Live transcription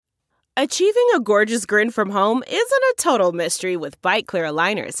Achieving a gorgeous grin from home isn't a total mystery with Byte Clear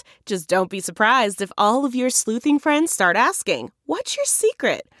aligners. Just don't be surprised if all of your sleuthing friends start asking, "What's your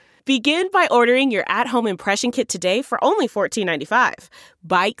secret?" Begin by ordering your at-home impression kit today for only $14.95.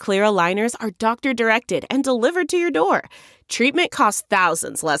 Byte Clear aligners are doctor-directed and delivered to your door. Treatment costs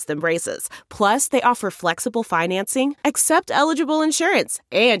thousands less than braces. Plus, they offer flexible financing, accept eligible insurance,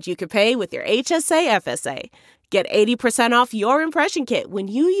 and you can pay with your HSA FSA. Get 80% off your impression kit when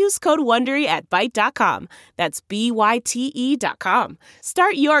you use code WONDERY at Byte.com. That's BYTE.com.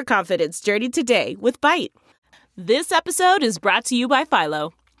 Start your confidence journey today with Byte. This episode is brought to you by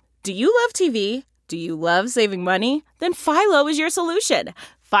Philo. Do you love TV? Do you love saving money? Then Philo is your solution.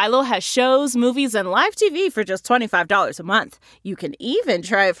 Philo has shows, movies, and live TV for just $25 a month. You can even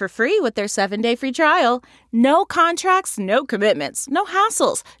try it for free with their 7-day free trial. No contracts, no commitments, no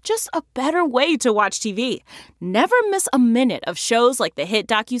hassles, just a better way to watch TV. Never miss a minute of shows like the hit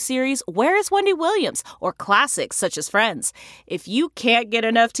docuseries Where is Wendy Williams? Or classics such as Friends. If you can't get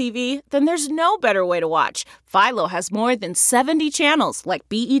enough TV, then there's no better way to watch. Philo has more than 70 channels like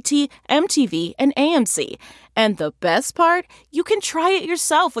BET, MTV, and AMC. And the best part? You can try it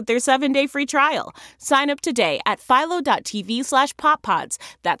yourself with their 7-day free trial. Sign up today at philo.tv/poppods.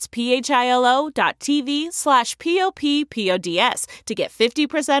 That's philo.tv/POPPODS to get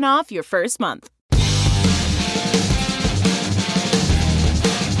 50% off your first month.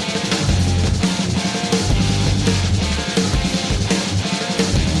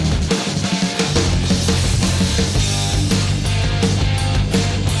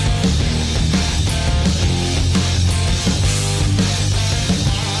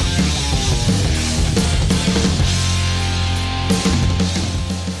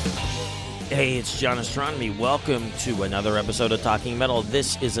 Hey, it's John Astronomy. Welcome to another episode of Talking Metal.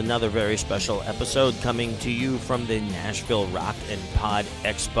 This is another very special episode coming to you from the Nashville Rock and Pod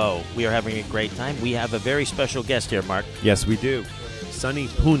Expo. We are having a great time. We have a very special guest here, Mark. Yes, we do. Sonny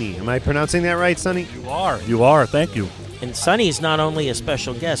Pooney. Am I pronouncing that right, Sonny? You are. Thank you. And Sonny is not only a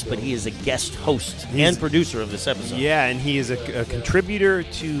special guest, but he is a guest host and producer of this episode. Yeah, and he is a contributor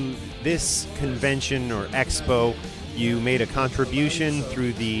to this convention or expo. You made a contribution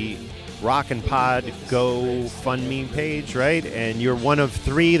through the Rock and Pod GoFundMe page, right? And you're one of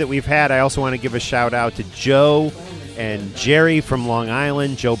 3 that we've had. I also want to give a shout out to Joe and Jerry from Long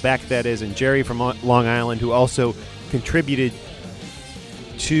Island, Joe Beck, that is, and Jerry from Long Island, who also contributed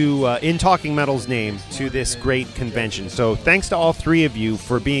to, in Talking Metal's name, to this great convention. So thanks to all 3 of you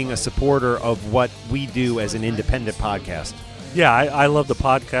for being a supporter of what we do as an independent podcast. Yeah, I love the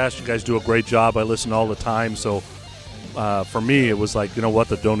podcast. You guys do a great job. I listen all the time, so for me, it was like, you know what,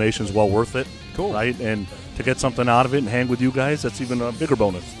 the donation's well worth it. Cool. Right? And to get something out of it and hang with you guys, that's even a bigger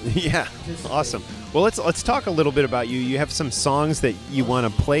bonus. Yeah, awesome. Well, let's talk a little bit about you. You have some songs that you want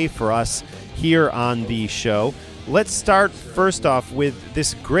to play for us here on the show. Let's start first off with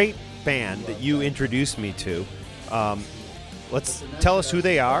this great band that you introduced me to. Let's tell us who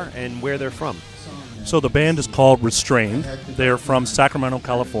they are and where they're from. So the band is called Restrained. They're from Sacramento,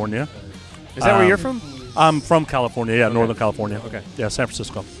 California. Is that where you're from? I'm from California, yeah, okay. Northern California. Okay. Yeah, San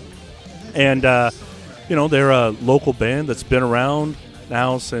Francisco. And, they're a local band that's been around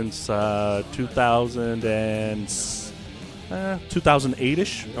now since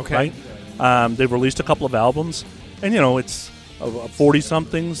 2008-ish, okay. Right? They've released a couple of albums. And, it's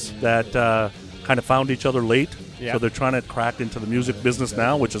 40-somethings that kind of found each other late. Yeah. So they're trying to crack into the music business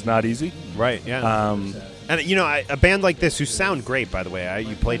now, which is not easy. Right, yeah. And, a band like this, who sound great, by the way,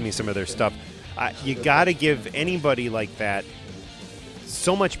 you played me some of their stuff. You got to give anybody like that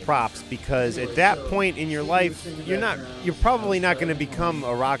so much props, because at that point in your life, you're probably not going to become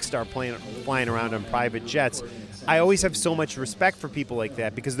a rock star flying around on private jets. I always have so much respect for people like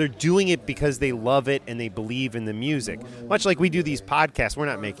that, because they're doing it because they love it and they believe in the music. Much like we do these podcasts, we're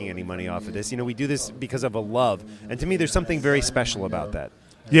not making any money off of this. We do this because of a love, and to me, there's something very special about that.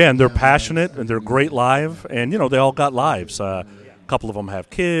 Yeah, and they're passionate and they're great live, and they all got lives. A couple of them have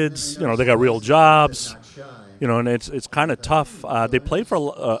kids. They got real jobs. And it's kind of tough. They play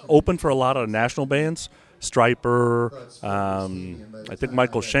open for a lot of national bands. Stryper, I think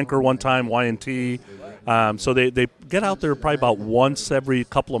Michael Schenker one time, Y&T. So they get out there probably about once every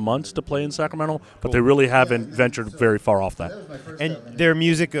couple of months to play in Sacramento, but they really haven't ventured very far off that. And their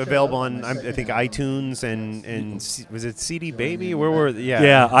music available on, I think, iTunes and was it CD Baby? Where were they?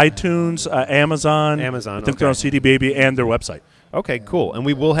 Yeah, iTunes, Amazon. I think they're on CD Baby and their website. Okay, cool. And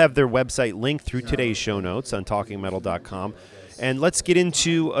we will have their website linked through today's show notes on talkingmetal.com. And let's get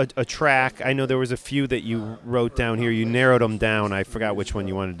into a track. I know there was a few that you wrote down here. You narrowed them down. I forgot which one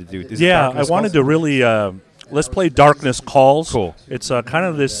you wanted to do. I wanted to really let's play Darkness Calls. Cool. It's kind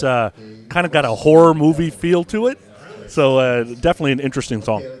of this, kind of got a horror movie feel to it. So definitely an interesting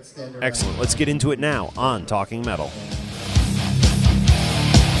song. Excellent. Let's get into it now on Talking Metal.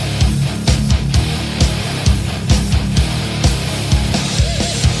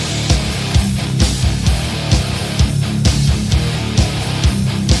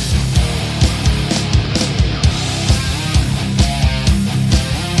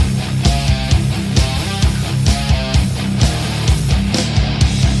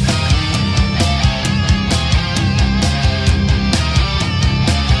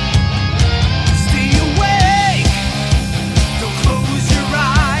 Stay awake.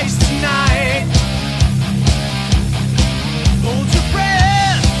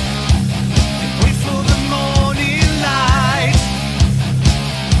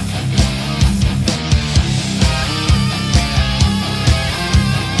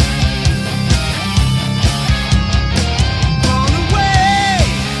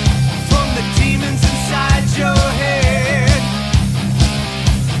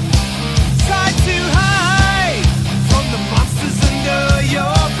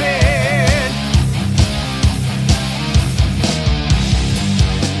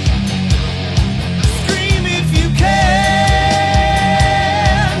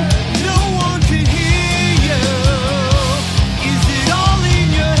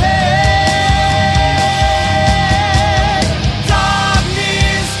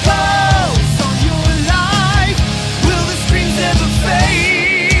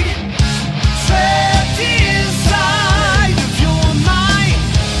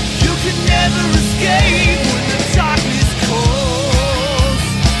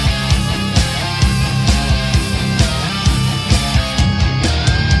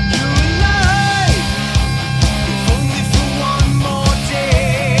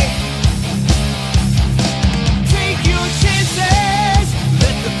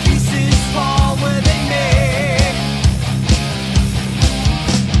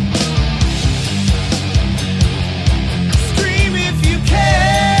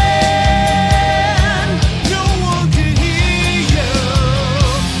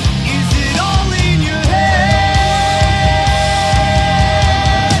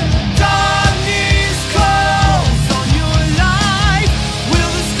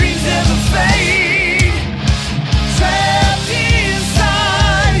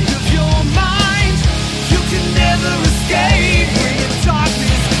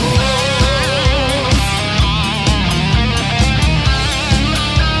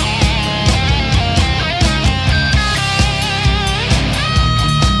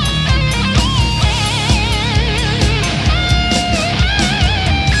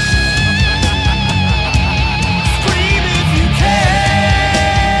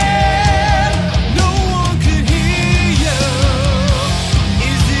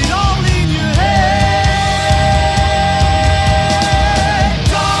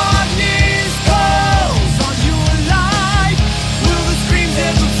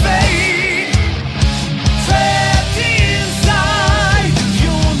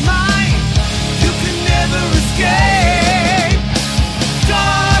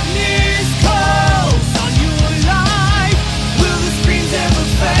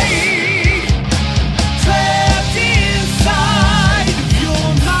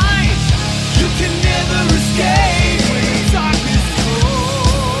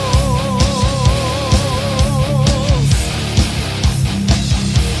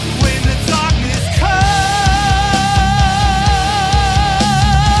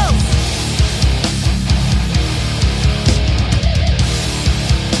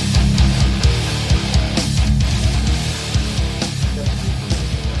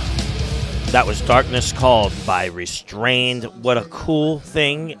 That was Darkness Called by Restrained. What a cool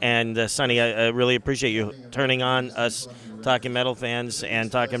thing. And, Sonny, I really appreciate you turning on us Talking Metal fans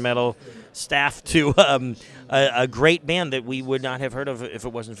and Talking Metal staff to a great band that we would not have heard of if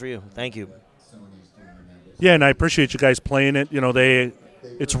it wasn't for you. Thank you. Yeah, and I appreciate you guys playing it. You know,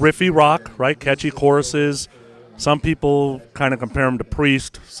 it's riffy rock, right? Catchy choruses. Some people kind of compare them to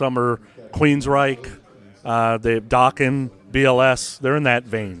Priest. Some are Queensryche. They have Dokken, BLS. They're in that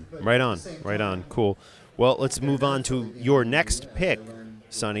vein. Right on, right on. Cool. Well, let's move on to your next pick,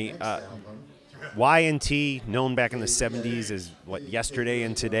 Sonny. Y&T, known back in the 70s as, Yesterday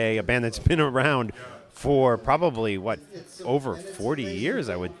and Today, a band that's been around for probably, over 40 years,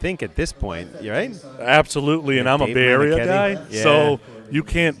 I would think, at this point, right? Absolutely, and I'm a Dave Bay Area Meniketti. guy, Yeah. so you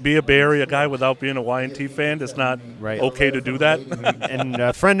can't be a Bay Area guy without being a Y&T fan. It's not okay to do that. And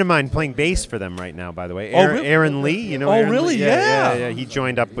a friend of mine playing bass for them right now, by the way. Really? Aaron Lee. You know Oh, Aaron really? Lee? Yeah. He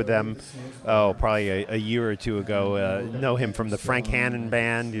joined up with them, probably a year or two ago. Know him from the Frank Hannon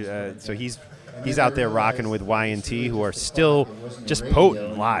band. So he's out there rocking with Y&T, who are still just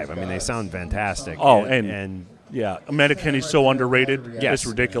potent live. I mean, they sound fantastic. Oh, and yeah, Mennekenny's so underrated. Yes. It's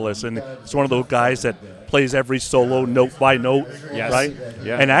ridiculous. And it's one of those guys that plays every solo note by note, right?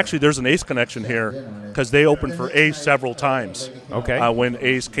 Yeah. And actually, there's an Ace connection here because they opened for Ace several times. Okay. When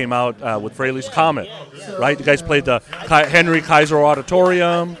Ace came out with Fraley's Comet, right? You guys played the Henry Kaiser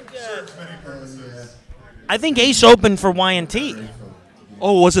Auditorium. I think Ace opened for Y&T.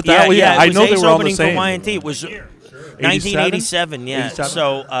 Oh, was it that? Yeah, Yeah, it I was know Ace they were on the opening same. for Y&T. It was 1987, yeah. 87?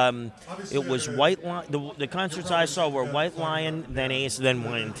 So it was White Lion. The concerts I saw were White Lion, then Ace, then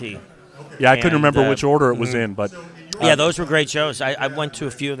Y&T. Yeah, I couldn't And, remember which order it was in, but Yeah, those were great shows. I went to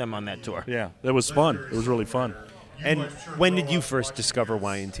a few of them on that tour. yeah, it was fun. It was really fun. And when did you first discover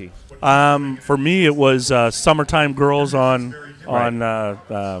Y&T? For me, it was Summertime Girls on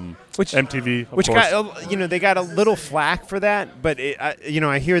MTV. Of Which course. got, they got a little flack for that, but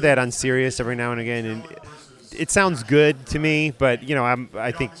I hear that on Sirius every now and again, and it sounds good to me. But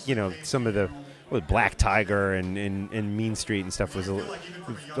I think some of the Black Tiger and Mean Street and stuff was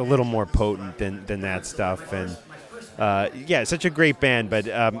a little more potent than that stuff. And such a great band. But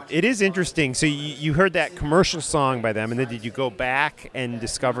it is interesting. So you heard that commercial song by them, and then did you go back and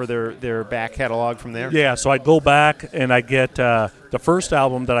discover their back catalog from there? Yeah, so I go back and I get the first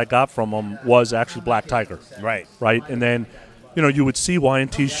album that I got from them was actually Black Tiger. Right. Right, and then you would see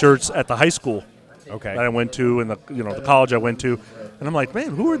Y&T shirts at the high school Okay. that I went to and the college I went to, and I'm like, man,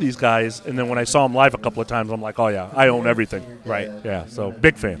 who are these guys? And then when I saw them live a couple of times, I'm like, oh yeah, I own everything. Right. Yeah, so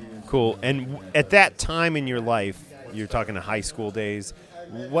big fan. Cool. And at that time in your life, you're talking to high school days,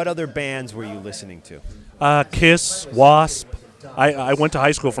 what other bands were you listening to? Kiss, Wasp. I went to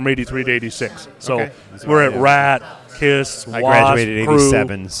high school from 83 to 86. So Okay. we're at Rat, Kiss, I Wasp, graduated Crew.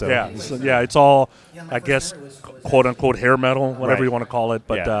 87, so. Yeah, it's all, I guess, quote-unquote hair metal, whatever Right. you want to call it.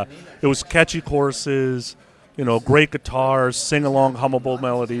 But Yeah. it was catchy choruses, great guitars, sing-along, hummable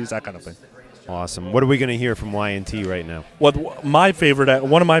melodies, that kind of thing. Awesome. What are we going to hear from Y&T right now? Well, one of my favorite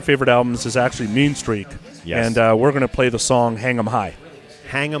albums is actually Mean Streak. Yes. And we're going to play the song Hang 'Em High.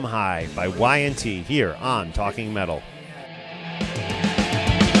 Hang 'Em High by Y&T here on Talking Metal.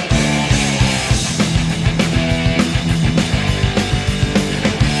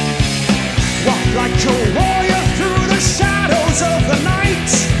 Walk like a warrior through the shadows of the night.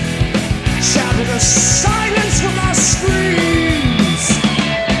 Shatter the silence with our screams.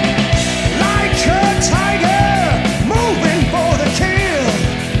 Like a tiger moving for the kill.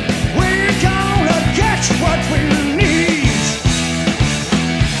 We're gonna get what we need.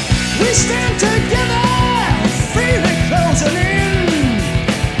 We stand together, feel it closing in.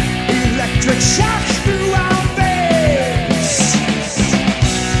 Electric shock through our veins.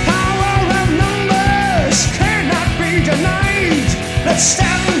 Power of numbers cannot be denied. Let's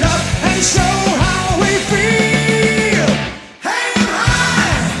stand up and show how we feel. Hang 'em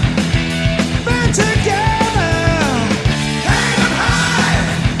high, band together. Hang 'em high,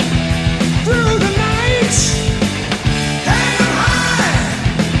 through the night. Hang 'em high,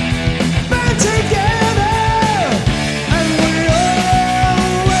 band together, and we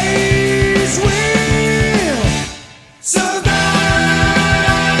always will survive.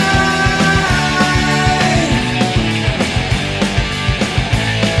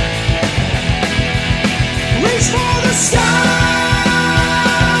 Reach for the sky.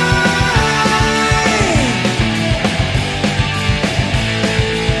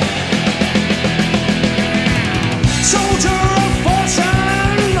 Soldier of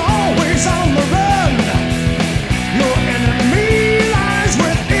fortune, always on the run. Your enemy lies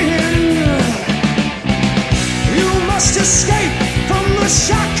within. You must escape from the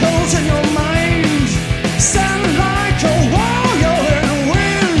shackles in your mind. Stand like a warrior and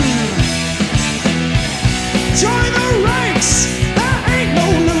win. Join the ranks, there ain't no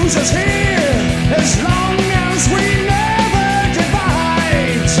losers here. As long as we never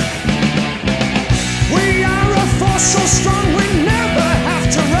divide. We are a force so strong we never have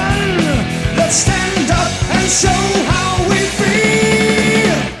to run. Let's stand up and show how we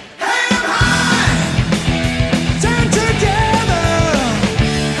feel. Hang 'em high, stand together.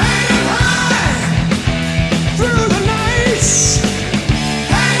 Hang 'em high, through the nights.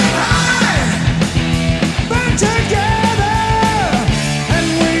 Hang 'em high, band together,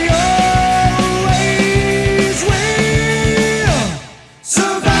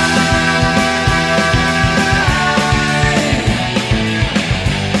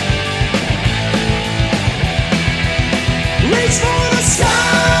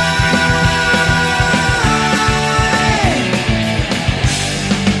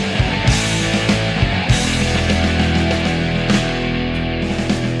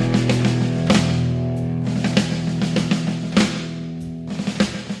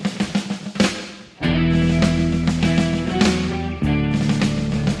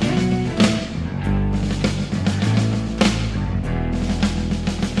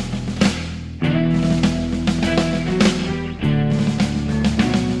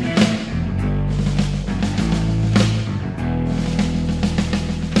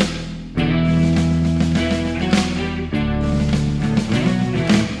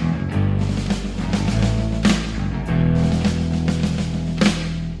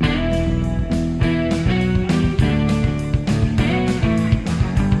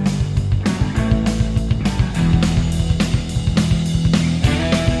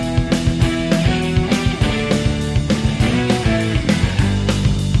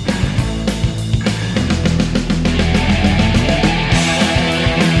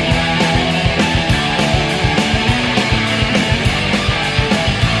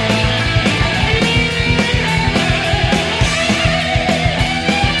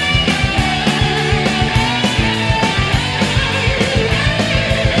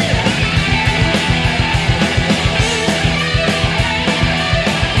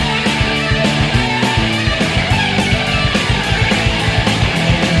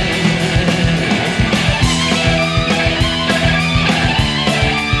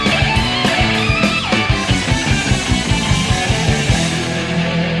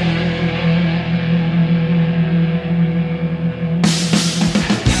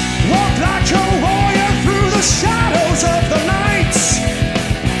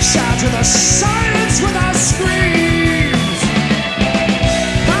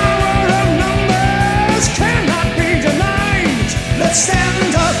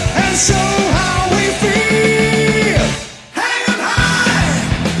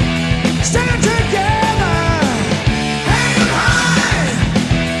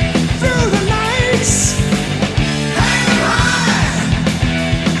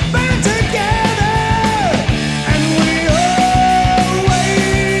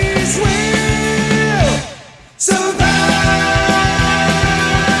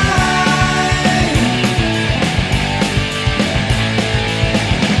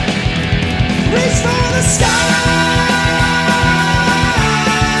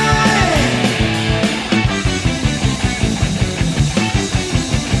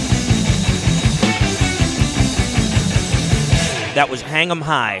 That was Hang 'Em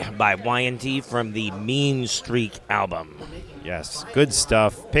High by Y&T from the Mean Streak album. Yes, good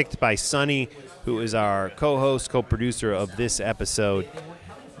stuff. Picked by Sonny, who is our co-host, co-producer of this episode.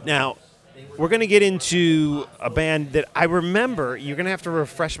 Now, we're going to get into a band that I remember. You're going to have to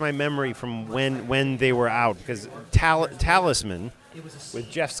refresh my memory from when they were out, because Talisman with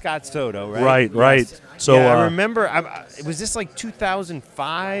Jeff Scott Soto, right? Right. Yes. So yeah, I remember. Was this like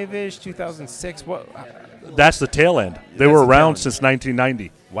 2005-ish, 2006? What? that's the tail end. They That's were the tail around end. since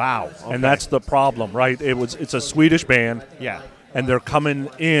 1990, Wow. Okay. and that's the problem, right? It's a Swedish band, yeah, and they're coming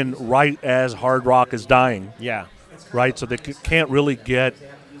in right as hard rock is dying, yeah, right? So they can't really get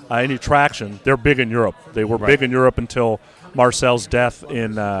any traction. They're big in Europe. They were Right. big in Europe until Marcel's death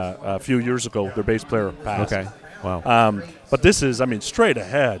in a few years ago. Their bass player passed. Okay. Wow. But this is, straight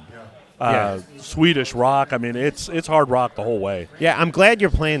ahead. Yeah. Swedish rock. It's hard rock the whole way. Yeah, I'm glad you're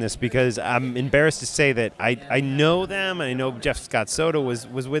playing this, because I'm embarrassed to say that I know them, and I know Jeff Scott Soto was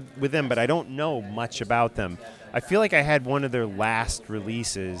with them, but I don't know much about them. I feel like I had one of their last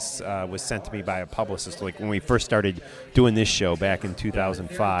releases was sent to me by a publicist, like when we first started doing this show back in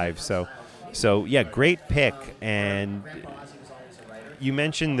 2005. So yeah, great pick. And you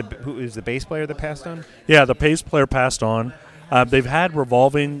mentioned who is the bass player that passed on? Yeah, the bass player passed on. They've had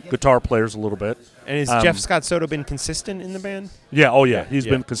revolving guitar players a little bit. And has Jeff Scott Soto been consistent in the band? Yeah, oh yeah, he's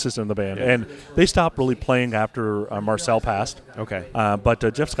Yeah. been consistent in the band. Yeah. And they stopped really playing after Marcel passed. Okay.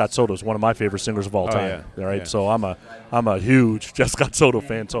 But Jeff Scott Soto is one of my favorite singers of all Oh, time. yeah. Right, Yeah. so I'm a huge Jeff Scott Soto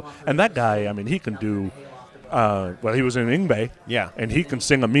fan. So, and that guy, he can do. He was in Yngwie. Yeah. And he can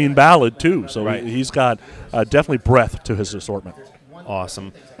sing a mean ballad too. So Right. he's got definitely breadth to his assortment.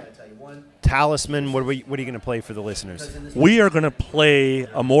 Awesome. Talisman, what are you going to play for the listeners? We are going to play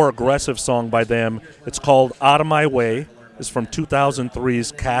a more aggressive song by them. It's called Out of My Way. It's from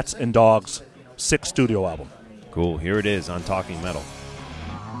 2003's Cats and Dogs 6th studio album. Cool. Here it is on Talking Metal.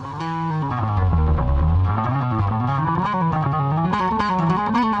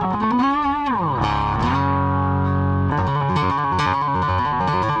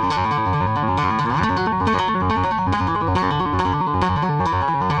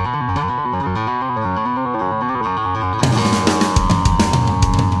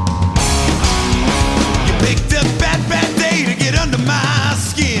 You picked a bad day to get under my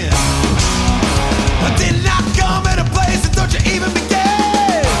skin. I did not come at a place that don't you even begin.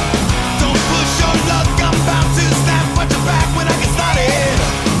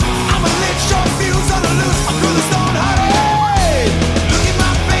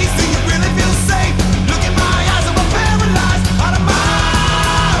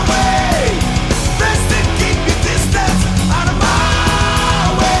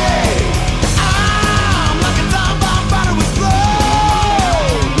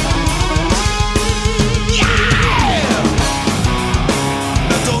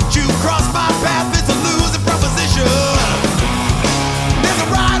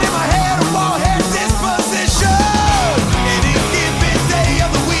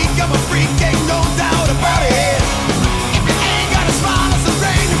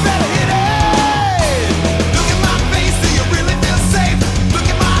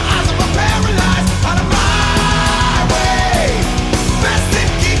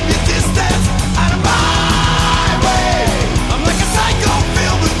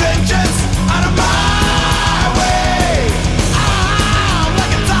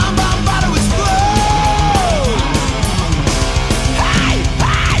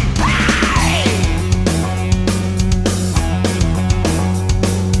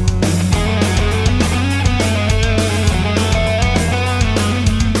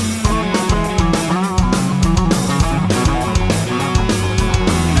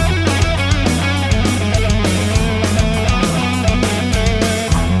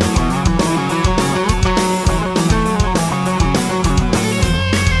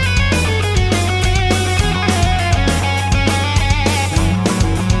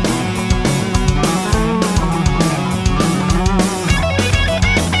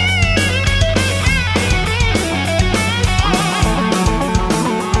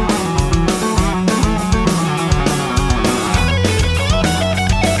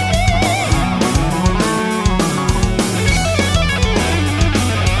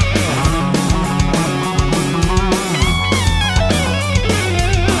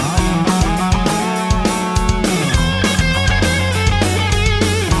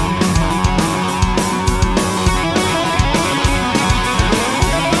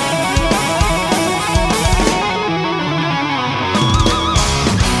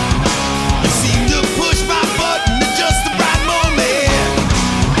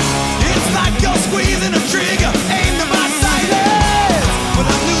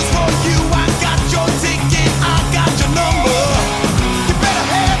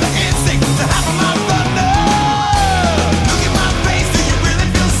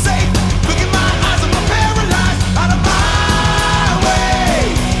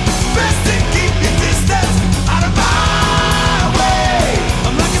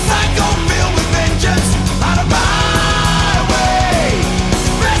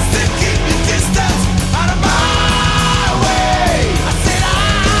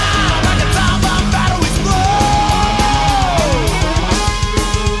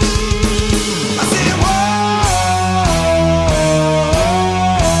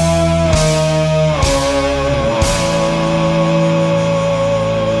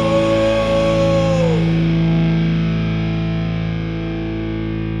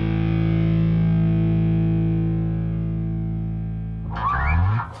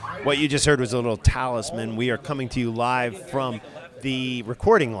 What you just heard was a little Talisman. We are coming to you live from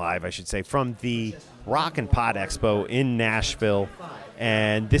recording live, I should say, from the Rock and Pod Expo in Nashville.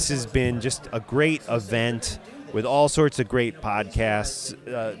 And this has been just a great event with all sorts of great podcasts,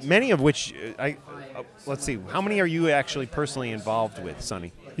 many of which, let's see, how many are you actually personally involved with,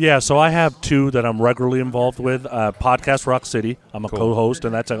 Sonny? Yeah, so I have 2 that I'm regularly involved with. Podcast Rock City, I'm a co-host,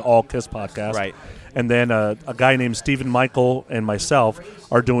 and that's an all-Kiss podcast. Right. And then a guy named Stephen Michael and myself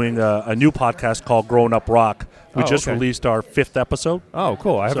are doing a new podcast called Growing Up Rock. We just released our 5th episode. Oh,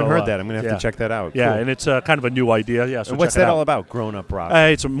 cool. I haven't heard that. I'm going to have to check that out. Yeah, cool. And it's kind of a new idea. Yeah. So and what's check it that out. all about, Growing Up Rock?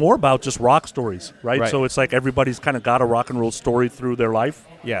 It's more about just rock stories, right? So it's like everybody's kind of got a rock and roll story through their life.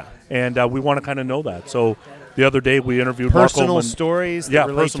 Yeah. And we want to kind of know that. So the other day we interviewed personal Marco stories that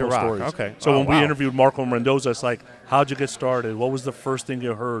relate personal to rock. Stories. Okay. So when we interviewed Marco Mendoza, it's like, how'd you get started? What was the first thing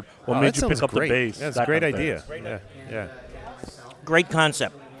you heard? What made you pick up the bass? That's a great idea. Yeah. Great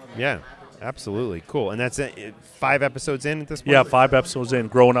concept. Yeah. Absolutely. Cool. And that's 5 episodes in at this point? Yeah, 5 episodes in.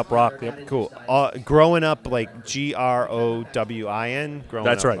 Growing Up Rock. Yep. Cool. Growing Up, like GROWIN?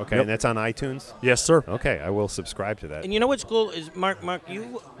 That's right. Okay. Yep. And that's on iTunes? Yes, sir. Okay. I will subscribe to that. And you know what's cool is, Mark,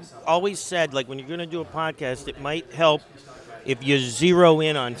 you always said, like, when you're going to do a podcast, it might help if you zero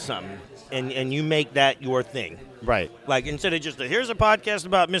in on something and you make that your thing. Right. Like, instead of just, here's a podcast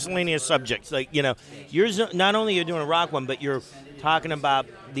about miscellaneous subjects. Like, you're not only you're doing a rock one, but you're talking about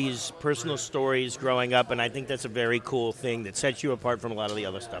these personal stories growing up, and I think that's a very cool thing that sets you apart from a lot of the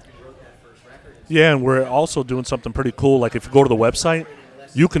other stuff. Yeah, and we're also doing something pretty cool. Like, if you go to the website,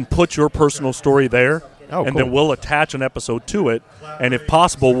 you can put your personal story there, and then we'll attach an episode to it, and if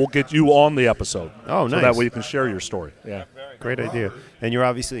possible, we'll get you on the episode. Oh, nice. So that way you can share your story. Yeah. Great idea. And you're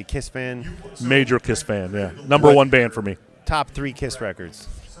obviously a Kiss fan. Major Kiss fan, yeah. Number 1 band for me. Top 3 Kiss records.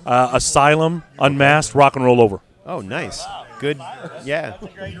 Asylum, Unmasked, Rock and Roll Over. Oh, nice. Good. Yeah.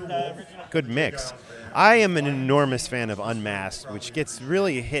 Good mix. I am an enormous fan of Unmasked, which gets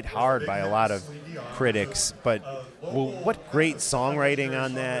really hit hard by a lot of critics. But what great songwriting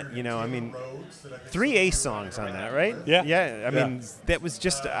on that. 3 Ace songs on that, right? Yeah. Yeah. I mean, that was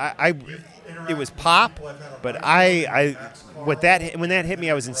just it was pop, but when that hit me,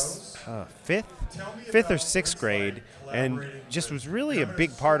 I was in 5th or 6th grade. And just was really a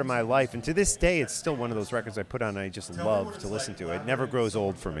big part of my life. And to this day, it's still one of those records I put on and I just love to listen to. It never grows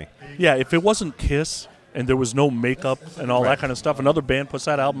old for me. Yeah, if it wasn't Kiss and there was no makeup and all that kind of stuff, another band puts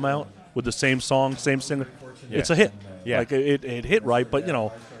that album out with the same song, same singer, it's a hit. Yeah. Like, it hit right, but,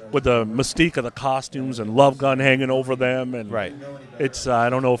 with the mystique of the costumes and Love Gun hanging over them. And it's, I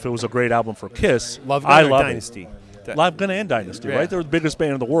don't know if it was a great album for Kiss. Love Gun I or love Dynasty? Love Gun and Dynasty, right? They're the biggest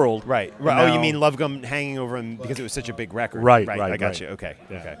band in the world. Right. Now, Oh, you mean Love Gun hanging over him because it was such a big record? Right. I got you. Okay.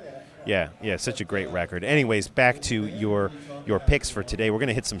 Yeah, such a great record. Anyways, back to your picks for today. We're going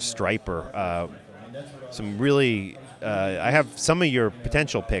to hit some Stryper. Some really, I have some of your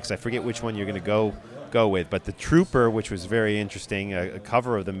potential picks. I forget which one you're going to go with, but the Trooper, which was very interesting, a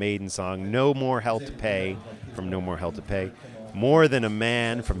cover of the Maiden song, No More Hell to Pay, from No More Hell to Pay. More Than a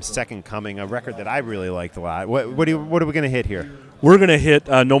Man from Second Coming, a record that I really liked a lot. What are we going to hit here? We're going to hit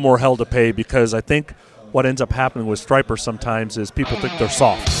No More Hell to Pay because I think what ends up happening with Stryper sometimes is people think they're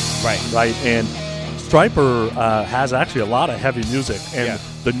soft. Right. And Stryper has actually a lot of heavy music. And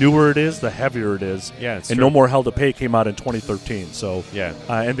the newer it is, the heavier it is. Yeah, it's and true. No More Hell to Pay came out in 2013. So Yeah.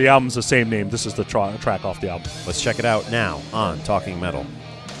 And the album's the same name. This is the track off the album. Let's check it out now on Talking Metal.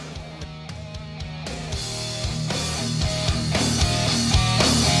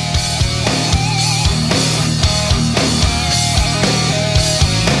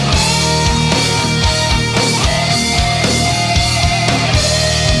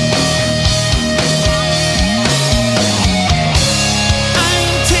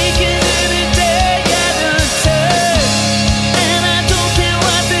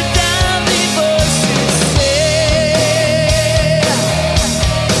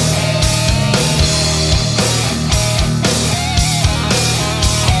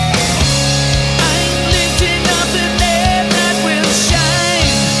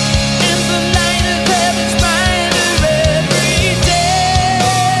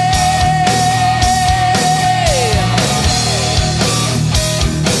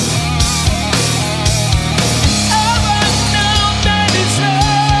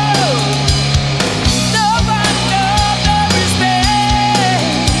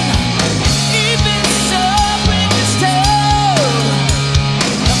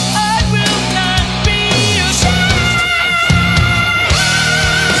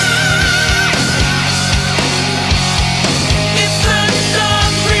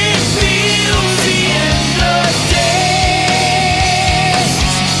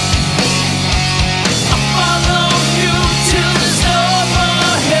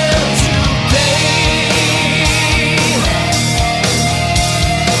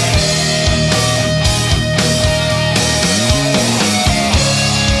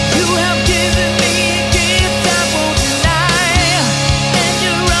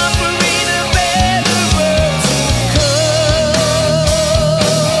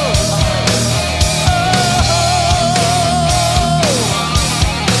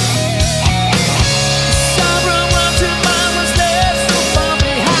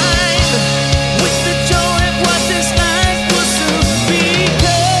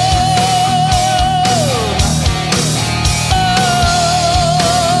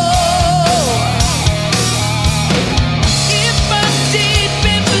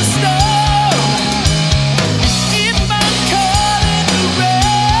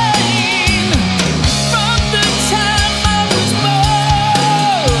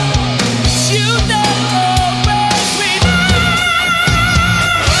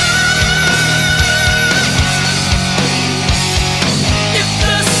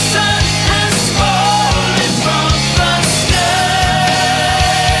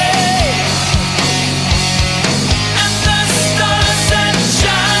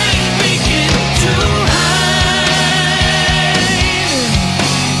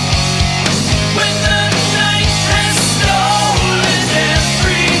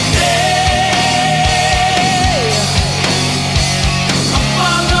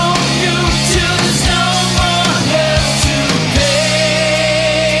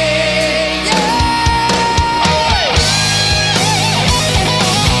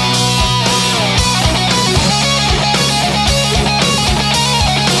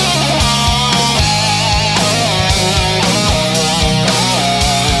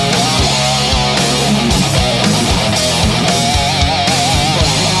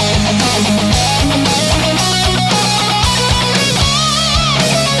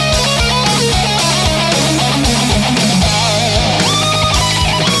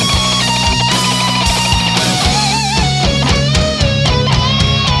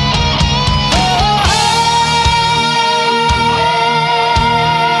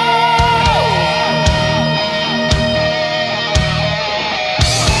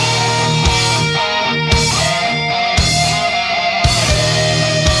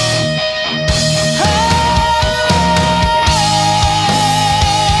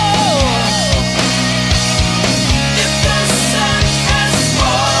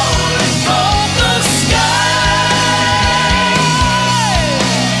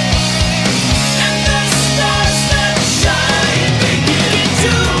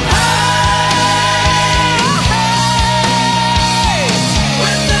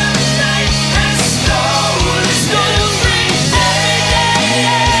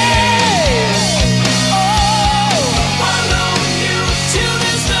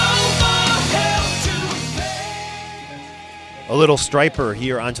 little Striper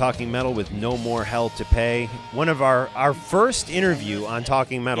here on Talking Metal with No More Hell to Pay. One of our first interview on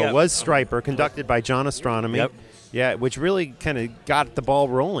Talking Metal was Striper, conducted by John Astronomy. Yep. Yeah, which really kind of got the ball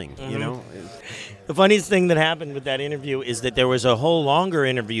rolling, you know. The funniest thing that happened with that interview is that there was a whole longer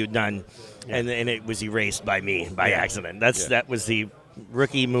interview done, and it was erased by me by accident. That was the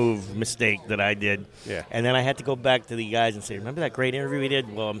rookie mistake that I did. Yeah. And then I had to go back to the guys and say, remember that great interview we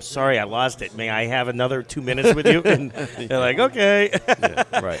did? Well, I'm sorry, I lost it. May I have another 2 minutes with you? And they're like, okay.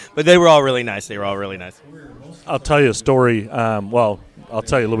 Right. But they were all really nice. I'll tell you a story. I'll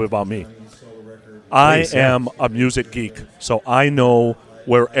tell you a little bit about me. I am a music geek, so I know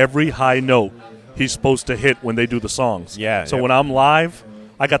where every high note he's supposed to hit when they do the songs. Yeah. So when I'm live,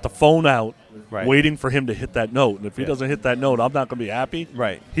 I got the phone out, Right. waiting for him to hit that note. And if he doesn't hit that note, I'm not going to be happy.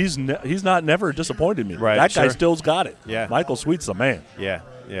 Right. He's not never disappointed me. Right, That guy sure. still's got it. Yeah. Michael Sweet's the man. Yeah.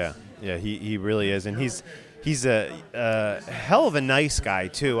 He really is, and he's a hell of a nice guy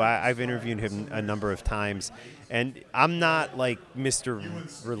too. I've interviewed him a number of times, and I'm not like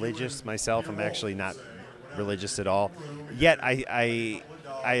Mr. Religious myself. I'm actually not religious at all. Yet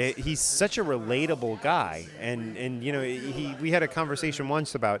he's such a relatable guy, and you know we had a conversation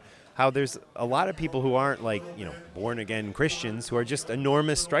once about how there's a lot of people who aren't like born again Christians who are just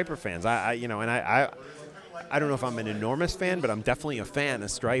enormous Striper fans. I don't know if I'm an enormous fan, but I'm definitely a fan of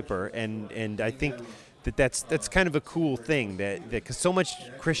Striper, and I think that's kind of a cool thing that because so much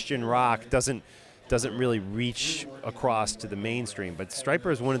Christian rock doesn't really reach across to the mainstream, but Striper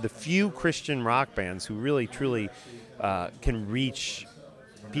is one of the few Christian rock bands who really truly can reach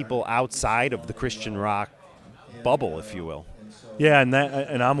people outside of the Christian rock bubble, if you will. Yeah,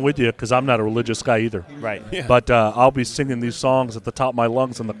 and I'm with you because I'm not a religious guy either. Right. Yeah. But I'll be singing these songs at the top of my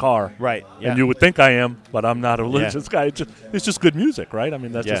lungs in the car. Right. Yeah. And you would think I am, but I'm not a religious guy. It's just good music, right? I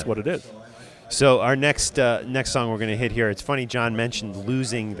mean, that's just what it is. So our next song we're going to hit here. It's funny John mentioned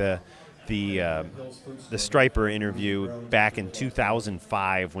losing the Striper interview back in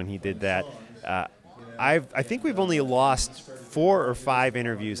 2005 when he did that. I think we've only lost 4 or 5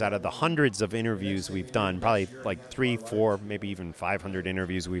 interviews out of the hundreds of interviews we've done, probably like 3, 4, maybe even 500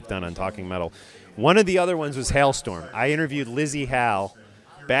 interviews we've done on Talking Metal. One of the other ones was Hailstorm. I interviewed Lizzie Hal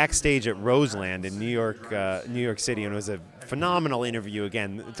backstage at Roseland in New York City, and it was a phenomenal interview.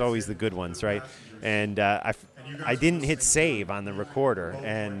 Again, it's always the good ones, right? And I didn't hit save on the recorder,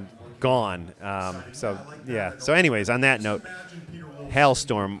 and gone. So anyways, on that note,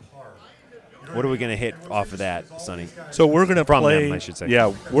 Hailstorm. What are we going to hit off of that, Sonny? So we're going to play. Them, I should say.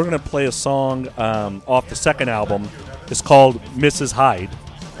 Yeah, we're going to play a song off the second album. It's called Mrs. Hyde.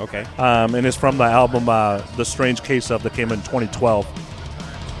 Okay. And it's from the album The Strange Case of that came in 2012.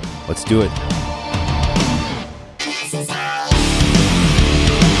 Let's do it.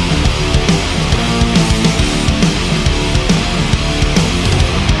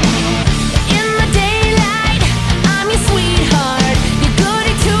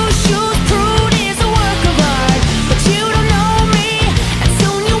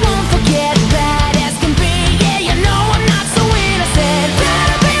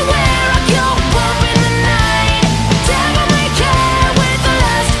 Devil may care with the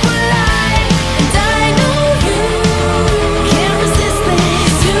lust for life.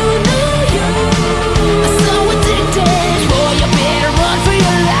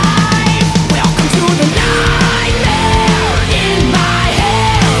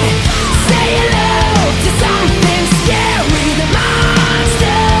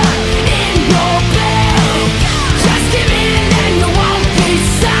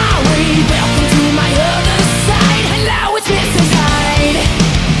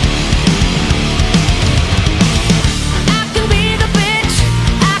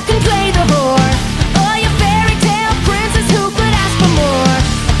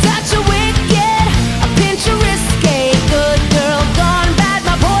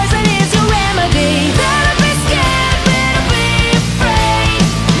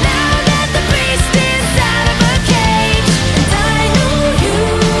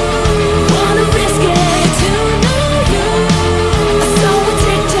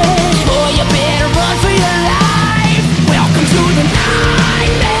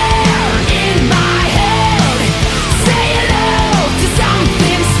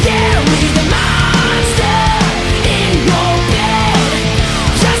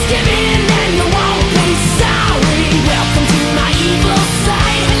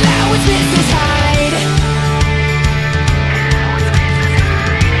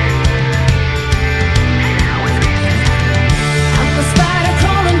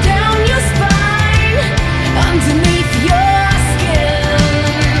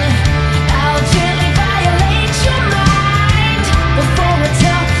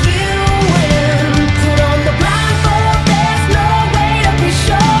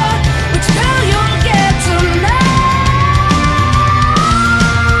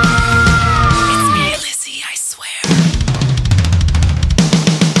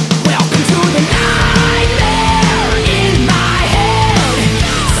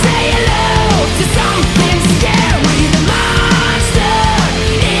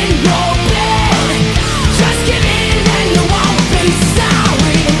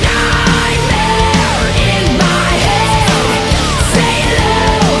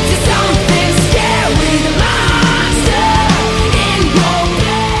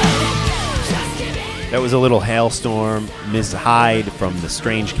 was a little Hailstorm, Miss Hyde from The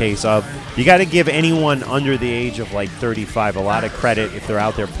Strange Case of. You got to give anyone under the age of like 35 a lot of credit if they're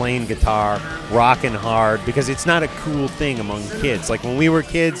out there playing guitar, rocking hard, because it's not a cool thing among kids. Like when we were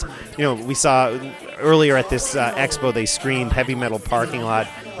kids, we saw earlier at this expo, they screened Heavy Metal Parking Lot.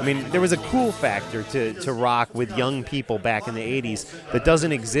 I mean, there was a cool factor to rock with young people back in the 80s that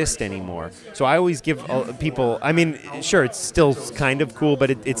doesn't exist anymore. So I always give people, I mean, sure, it's still kind of cool, but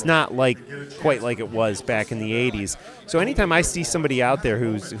it's not quite like it was back in the 80s. So anytime I see somebody out there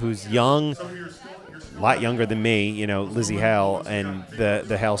who's young, a lot younger than me, Lizzie Hale and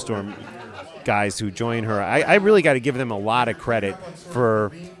the Hailstorm guys who join her, I really got to give them a lot of credit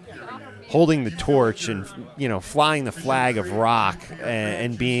for holding the torch and flying the flag of rock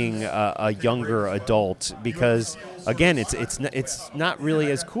and being a younger adult, because again it's not really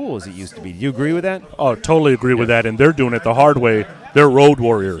as cool as it used to be. Do you agree with that? Oh, totally agree with that. And they're doing it the hard way. They're road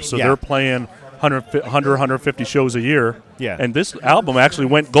warriors, so they're playing 150 shows a year. Yeah. And this album actually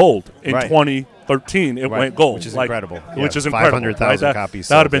went gold in 2013. It went gold, which is incredible. Which is incredible. 500,000 copies.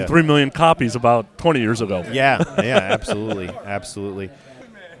 That would have been 3 million copies about 20 years ago. Yeah, absolutely.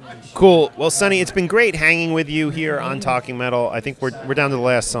 Cool. Well, Sonny, it's been great hanging with you here on Talking Metal. I think we're down to the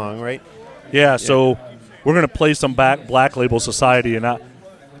last song, right? Yeah, so we're going to play some Black Label Society, and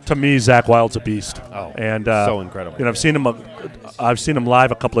to me, Zakk Wylde's a beast. Oh, and so incredible. I've seen him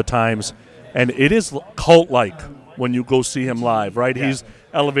live a couple of times, and it is cult-like when you go see him live, right? Yeah. He's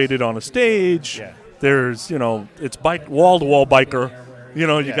elevated on a stage. Yeah. There's, it's wall-to-wall biker. You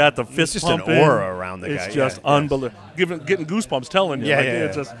got the fist just pumping. an aura around the guy. It's just unbelievable. Getting goosebumps telling you.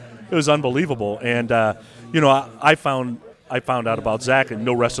 It was unbelievable. And, I found out about Zakk and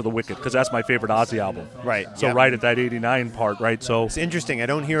No Rest of the Wicked, because that's my favorite Ozzy album. Right. So right at that 89 part, right? So it's interesting. I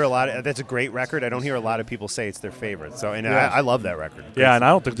don't hear a lot. That's a great record. I don't hear a lot of people say it's their favorite. So, and Yeah. I love that record. yeah, and I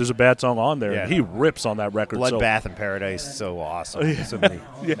don't think there's a bad song on there. Yeah. He rips on that record. Bloodbath in Paradise, so awesome. So many-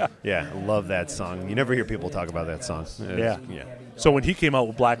 Yeah. yeah, I love that song. You never hear people talk about that song. Yeah. Yeah. So when he came out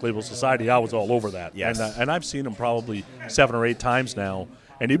with Black Label Society, I was all over that. Yes. And I've seen him probably 7 or 8 times now.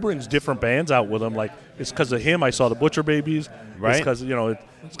 And he brings different bands out with him. Like, it's because of him I saw the Butcher Babies. Right. It's because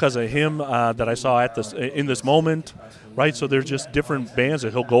it's because of him that I saw in this moment, right? So there's just different bands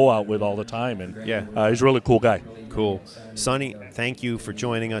that he'll go out with all the time, and he's a really cool guy. Cool. Sonny, thank you for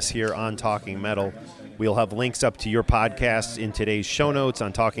joining us here on Talking Metal. We'll have links up to your podcasts in today's show notes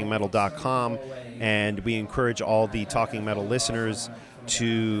on talkingmetal.com, and we encourage all the Talking Metal listeners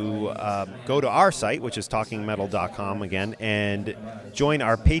to go to our site, which is talkingmetal.com again, and join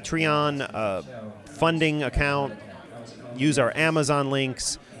our Patreon funding account, use our Amazon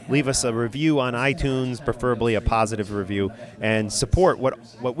links, leave us a review on iTunes, preferably a positive review, and support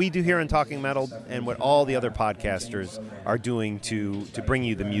what we do here on Talking Metal and what all the other podcasters are doing to bring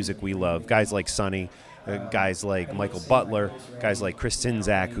you the music we love. Guys like Sonny, guys like Michael Butler, guys like Chris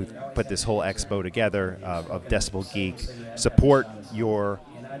Czynszak, who put this whole expo together of Decibel Geek. Support your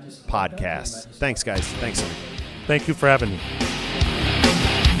podcasts. Thanks, guys. Thanks, Sonny. Thank you for having me.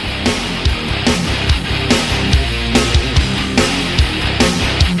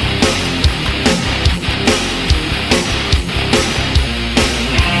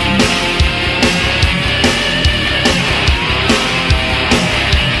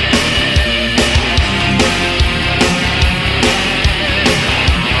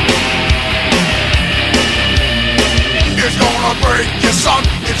 It's gonna break you, son.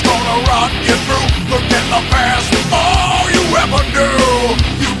 It's gonna run you through. Forget the past, all you ever knew.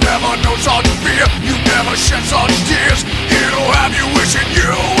 You never know such fear. You never shed such tears. It'll have you wishing you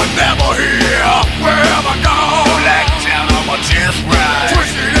were never here. Wherever gone, like town, I'm just right.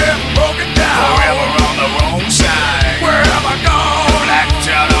 Twisted and broken down. Forever on the wrong side. Wherever gone, like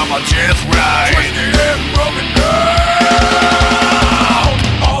town, I'm just right. Twisted and broken down.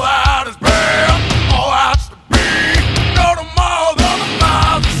 All that is bad. All that's to be. No more than a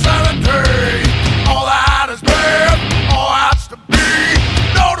miles of sanity. All that is bad. All that's to be.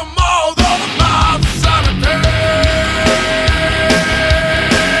 No more than a miles of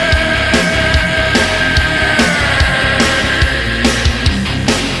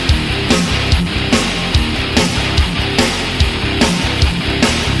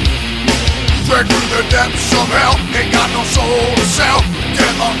Drag through the depths of hell, ain't got no soul to sell.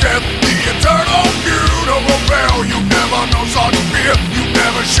 Death on death, the eternal feud of a bell. You never know such fear, you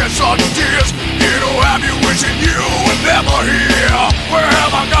never shed such tears. It'll have you wishing you were never here. Where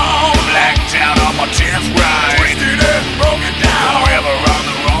have I gone? Black town on my chest ride.